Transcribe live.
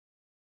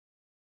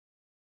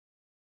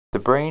The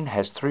brain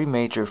has three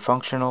major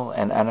functional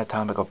and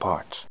anatomical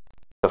parts: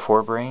 the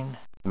forebrain,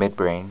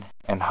 midbrain,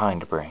 and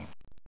hindbrain.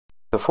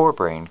 The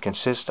forebrain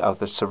consists of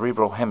the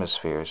cerebral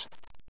hemispheres,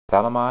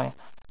 thalami,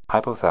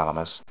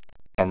 hypothalamus,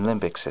 and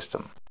limbic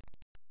system.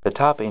 The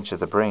top inch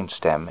of the brain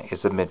stem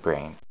is the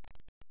midbrain.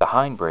 The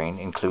hindbrain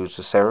includes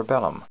the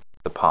cerebellum,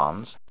 the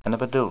pons, and the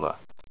medulla.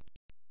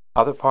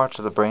 Other parts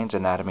of the brain's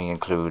anatomy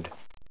include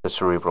the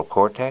cerebral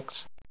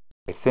cortex,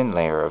 a thin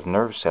layer of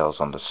nerve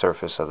cells on the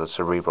surface of the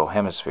cerebral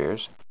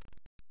hemispheres.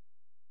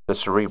 The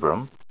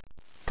cerebrum,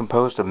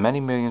 composed of many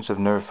millions of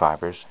nerve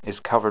fibers, is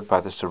covered by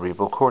the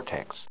cerebral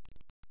cortex.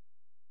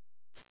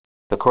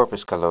 The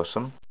corpus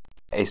callosum,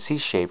 a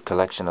C-shaped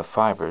collection of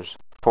fibers,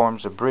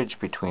 forms a bridge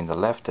between the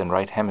left and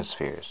right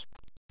hemispheres.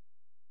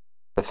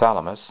 The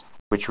thalamus,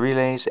 which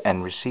relays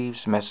and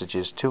receives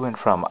messages to and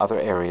from other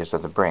areas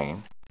of the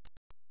brain.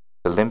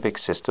 The limbic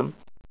system,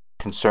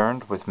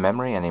 concerned with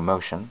memory and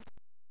emotion.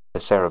 The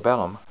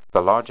cerebellum,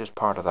 the largest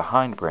part of the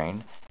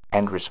hindbrain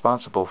and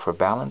responsible for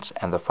balance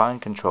and the fine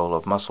control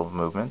of muscle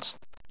movements.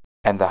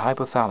 And the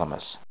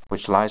hypothalamus,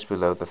 which lies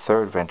below the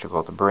third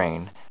ventricle of the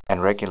brain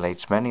and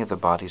regulates many of the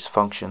body's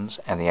functions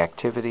and the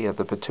activity of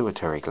the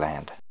pituitary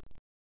gland.